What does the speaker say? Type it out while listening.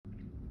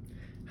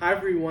Hi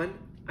everyone,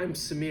 I'm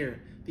Samir,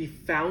 the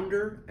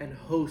founder and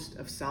host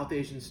of South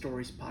Asian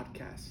Stories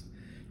podcast.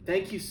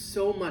 Thank you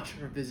so much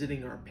for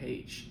visiting our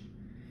page.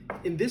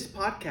 In this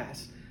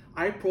podcast,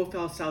 I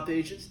profile South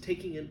Asians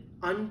taking an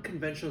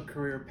unconventional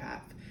career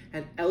path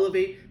and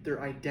elevate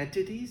their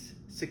identities,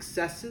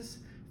 successes,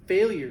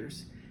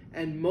 failures,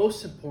 and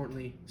most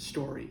importantly,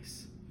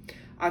 stories.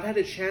 I've had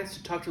a chance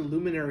to talk to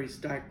luminaries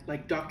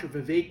like Dr.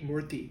 Vivek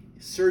Murthy,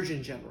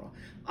 Surgeon General,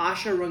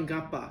 Asha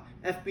Rangappa,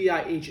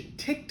 FBI agent,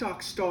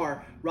 TikTok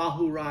star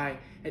Rahul Rai,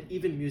 and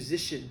even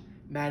musician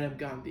Madam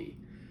Gandhi.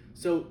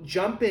 So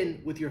jump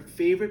in with your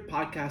favorite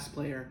podcast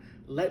player,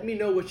 let me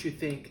know what you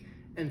think,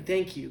 and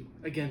thank you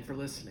again for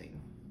listening.